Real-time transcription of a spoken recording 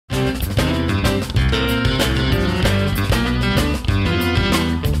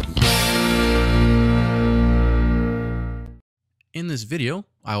this video,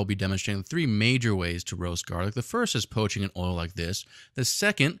 I will be demonstrating 3 major ways to roast garlic. The first is poaching in oil like this. The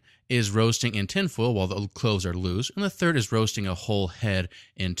second is roasting in tinfoil while the cloves are loose. And the third is roasting a whole head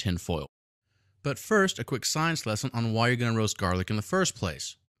in tinfoil. But first, a quick science lesson on why you're going to roast garlic in the first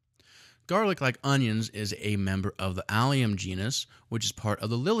place. Garlic, like onions, is a member of the allium genus, which is part of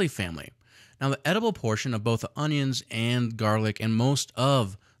the lily family. Now, the edible portion of both the onions and garlic and most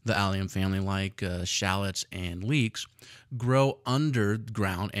of the allium family, like shallots and leeks, grow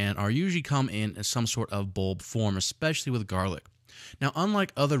underground and are usually come in some sort of bulb form, especially with garlic. Now,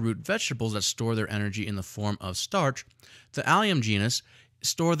 unlike other root vegetables that store their energy in the form of starch, the allium genus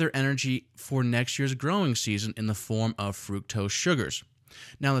store their energy for next year's growing season in the form of fructose sugars.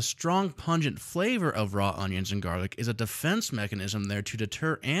 Now, the strong, pungent flavor of raw onions and garlic is a defense mechanism there to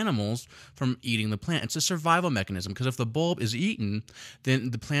deter animals from eating the plant. It's a survival mechanism because if the bulb is eaten,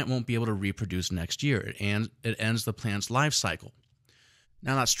 then the plant won't be able to reproduce next year, and it ends the plant's life cycle.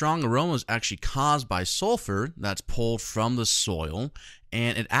 Now, that strong aroma is actually caused by sulfur that's pulled from the soil,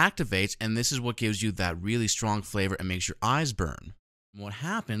 and it activates, and this is what gives you that really strong flavor and makes your eyes burn. What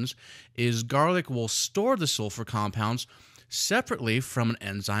happens is garlic will store the sulfur compounds separately from an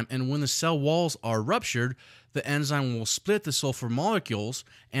enzyme, and when the cell walls are ruptured, the enzyme will split the sulfur molecules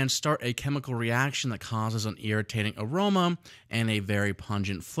and start a chemical reaction that causes an irritating aroma and a very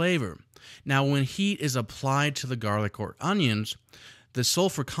pungent flavor. Now, when heat is applied to the garlic or onions, the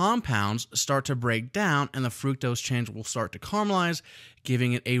sulfur compounds start to break down and the fructose chains will start to caramelize,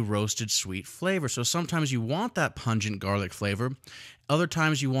 giving it a roasted sweet flavor. So sometimes you want that pungent garlic flavor. Other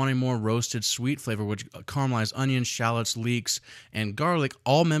times you want a more roasted sweet flavor, which caramelized onions, shallots, leeks, and garlic,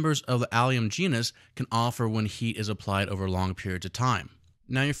 all members of the allium genus, can offer when heat is applied over long periods of time.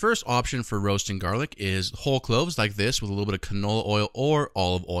 Now, your first option for roasting garlic is whole cloves like this with a little bit of canola oil or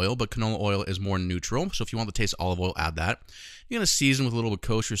olive oil, but canola oil is more neutral, so if you want the taste of olive oil, add that. You're going to season with a little bit of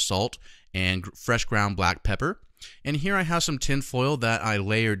kosher salt and fresh ground black pepper. And here I have some tin foil that I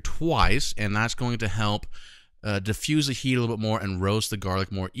layered twice, and that's going to help diffuse the heat a little bit more and roast the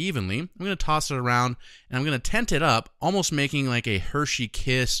garlic more evenly. I'm going to toss it around, and I'm going to tent it up, almost making like a Hershey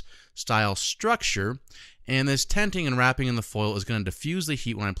Kiss style structure. And this tenting and wrapping in the foil is going to diffuse the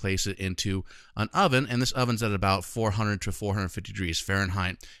heat when I place it into an oven, and this oven's at about 400 to 450 degrees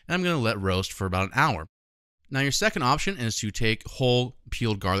Fahrenheit, and I'm going to let roast for about an hour. Now, your second option is to take whole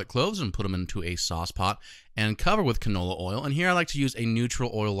peeled garlic cloves and put them into a sauce pot and cover with canola oil. And here I like to use a neutral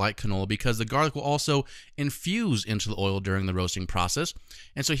oil like canola because the garlic will also infuse into the oil during the roasting process.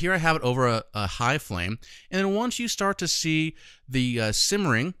 And so here I have it over a high flame. And then once you start to see the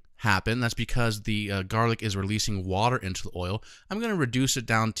simmering happen, that's because the garlic is releasing water into the oil, I'm going to reduce it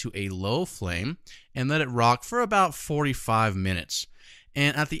down to a low flame and let it rock for about 45 minutes.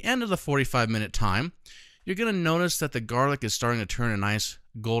 And at the end of the 45-minute time, you're going to notice that the garlic is starting to turn a nice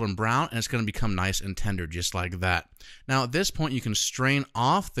golden brown, and it's going to become nice and tender just like that. Now, at this point, you can strain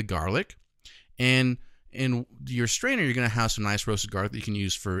off the garlic, and in your strainer, you're going to have some nice roasted garlic that you can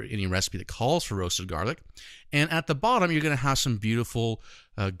use for any recipe that calls for roasted garlic. And at the bottom, you're going to have some beautiful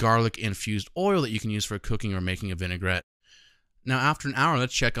garlic-infused oil that you can use for cooking or making a vinaigrette. Now, after an hour,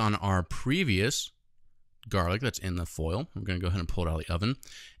 let's check on our previous garlic that's in the foil. I'm going to go ahead and pull it out of the oven.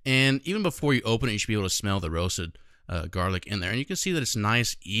 And even before you open it, you should be able to smell the roasted garlic in there. And you can see that it's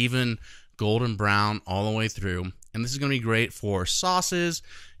nice, even, golden brown all the way through. And this is going to be great for sauces.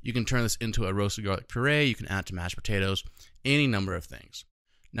 You can turn this into a roasted garlic puree. You can add to mashed potatoes, any number of things.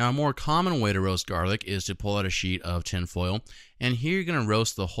 Now, a more common way to roast garlic is to pull out a sheet of tin foil. And here you're going to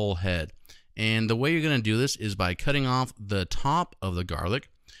roast the whole head. And the way you're going to do this is by cutting off the top of the garlic.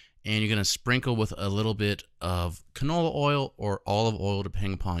 And you're going to sprinkle with a little bit of canola oil or olive oil,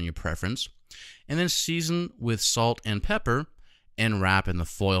 depending upon your preference. And then season with salt and pepper and wrap in the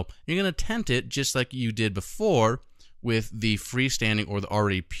foil. You're going to tent it just like you did before with the freestanding or the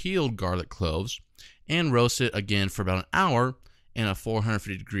already peeled garlic cloves and roast it again for about an hour in a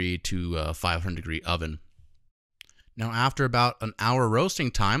 450 degree to 500 degree oven. Now, after about an hour roasting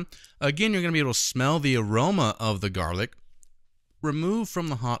time, again, you're going to be able to smell the aroma of the garlic. Remove from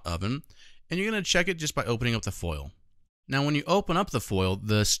the hot oven, and you're going to check it just by opening up the foil. Now, when you open up the foil,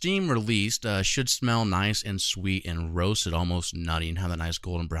 the steam released should smell nice and sweet and roasted, almost nutty, and have that nice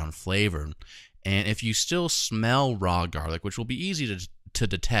golden brown flavor. And if you still smell raw garlic, which will be easy to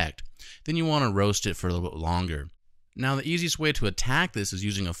detect, then you want to roast it for a little bit longer. Now, the easiest way to attack this is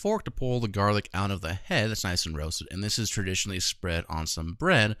using a fork to pull the garlic out of the head that's nice and roasted, and this is traditionally spread on some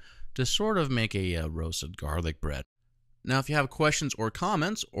bread to sort of make a roasted garlic bread. Now, if you have questions or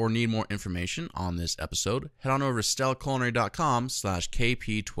comments or need more information on this episode, head on over to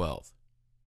stellarculinary.com/KP12.